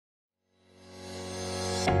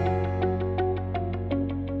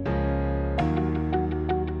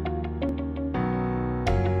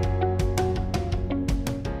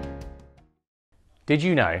Did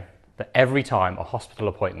you know that every time a hospital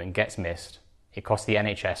appointment gets missed, it costs the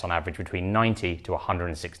NHS on average between £90 to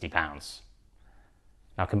 £160?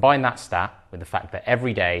 Now combine that stat with the fact that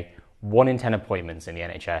every day, 1 in 10 appointments in the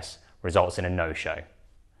NHS results in a no-show.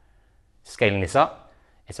 Scaling this up,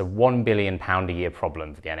 it's a £1 billion a year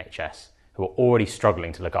problem for the NHS, who are already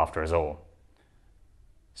struggling to look after us all.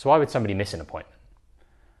 So why would somebody miss an appointment?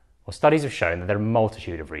 Well, studies have shown that there are a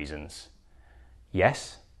multitude of reasons.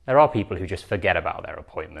 Yes, there are people who just forget about their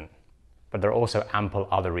appointment, but there are also ample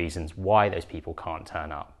other reasons why those people can't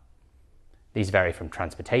turn up. These vary from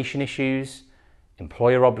transportation issues,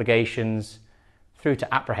 employer obligations, through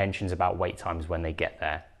to apprehensions about wait times when they get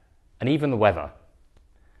there, and even the weather.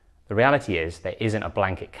 The reality is there isn't a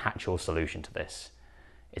blanket catch-all solution to this.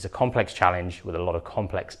 It's a complex challenge with a lot of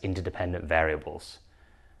complex interdependent variables.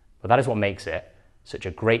 But that is what makes it such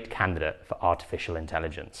a great candidate for artificial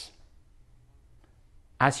intelligence.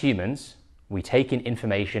 As humans, we take in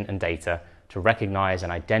information and data to recognize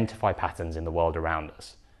and identify patterns in the world around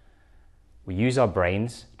us. We use our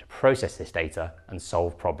brains to process this data and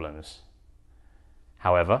solve problems.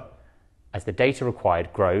 However, as the data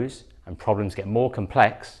required grows and problems get more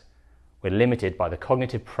complex, we're limited by the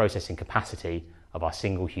cognitive processing capacity of our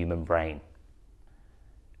single human brain.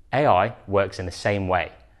 AI works in the same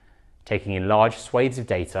way, taking in large swathes of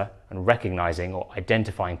data and recognizing or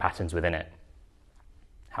identifying patterns within it.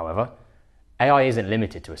 However, AI isn't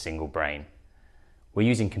limited to a single brain. We're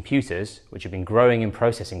using computers which have been growing in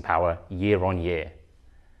processing power year on year.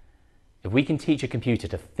 If we can teach a computer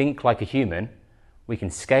to think like a human, we can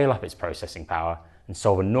scale up its processing power and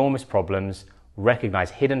solve enormous problems,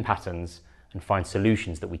 recognize hidden patterns, and find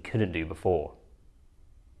solutions that we couldn't do before.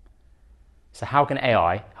 So how can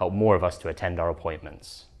AI help more of us to attend our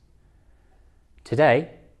appointments?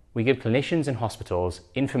 Today, we give clinicians and hospitals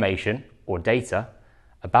information or data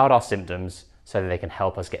about our symptoms so that they can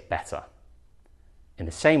help us get better. In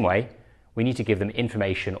the same way, we need to give them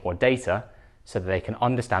information or data so that they can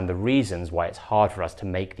understand the reasons why it's hard for us to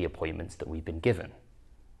make the appointments that we've been given.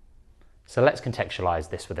 So let's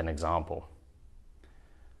contextualize this with an example.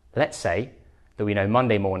 Let's say that we know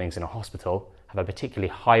Monday mornings in a hospital have a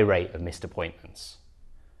particularly high rate of missed appointments.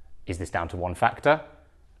 Is this down to one factor?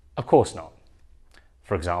 Of course not.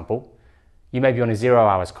 For example, you may be on a 0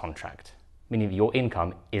 hours contract, meaning that your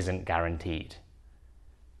income isn't guaranteed.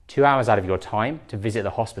 2 hours out of your time to visit the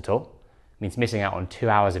hospital means missing out on 2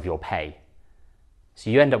 hours of your pay. So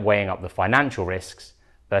you end up weighing up the financial risks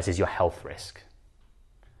versus your health risk.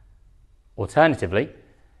 Alternatively,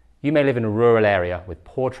 you may live in a rural area with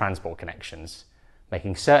poor transport connections,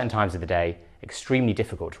 making certain times of the day extremely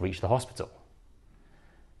difficult to reach the hospital.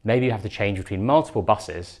 Maybe you have to change between multiple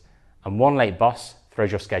buses, and one late bus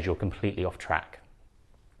throws your schedule completely off track.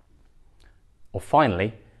 Or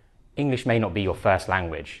finally, English may not be your first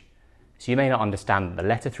language, so you may not understand the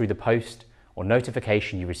letter through the post or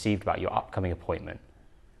notification you received about your upcoming appointment.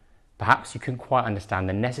 Perhaps you couldn't quite understand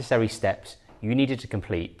the necessary steps you needed to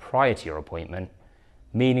complete prior to your appointment,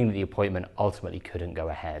 meaning that the appointment ultimately couldn't go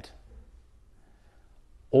ahead.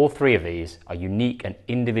 All three of these are unique and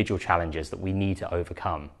individual challenges that we need to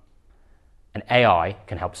overcome, and AI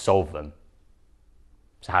can help solve them.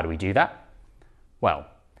 So how do we do that? Well,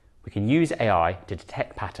 we can use AI to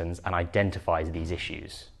detect patterns and identify these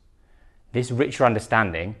issues. This richer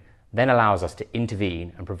understanding then allows us to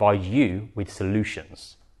intervene and provide you with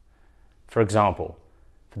solutions. For example,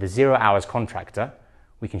 for the 0 hours contractor,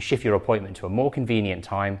 we can shift your appointment to a more convenient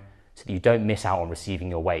time so that you don't miss out on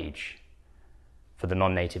receiving your wage. For the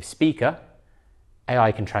non-native speaker,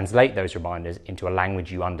 AI can translate those reminders into a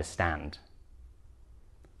language you understand.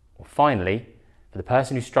 Or finally, for the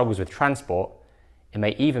person who struggles with transport, it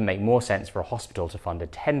may even make more sense for a hospital to fund a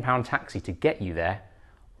 £10 taxi to get you there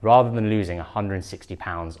rather than losing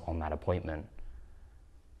 £160 on that appointment.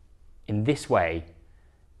 In this way,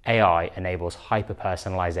 AI enables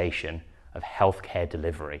hyper-personalisation of healthcare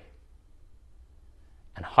delivery.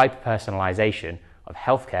 And hyper-personalisation of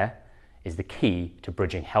healthcare is the key to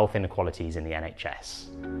bridging health inequalities in the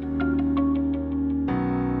NHS.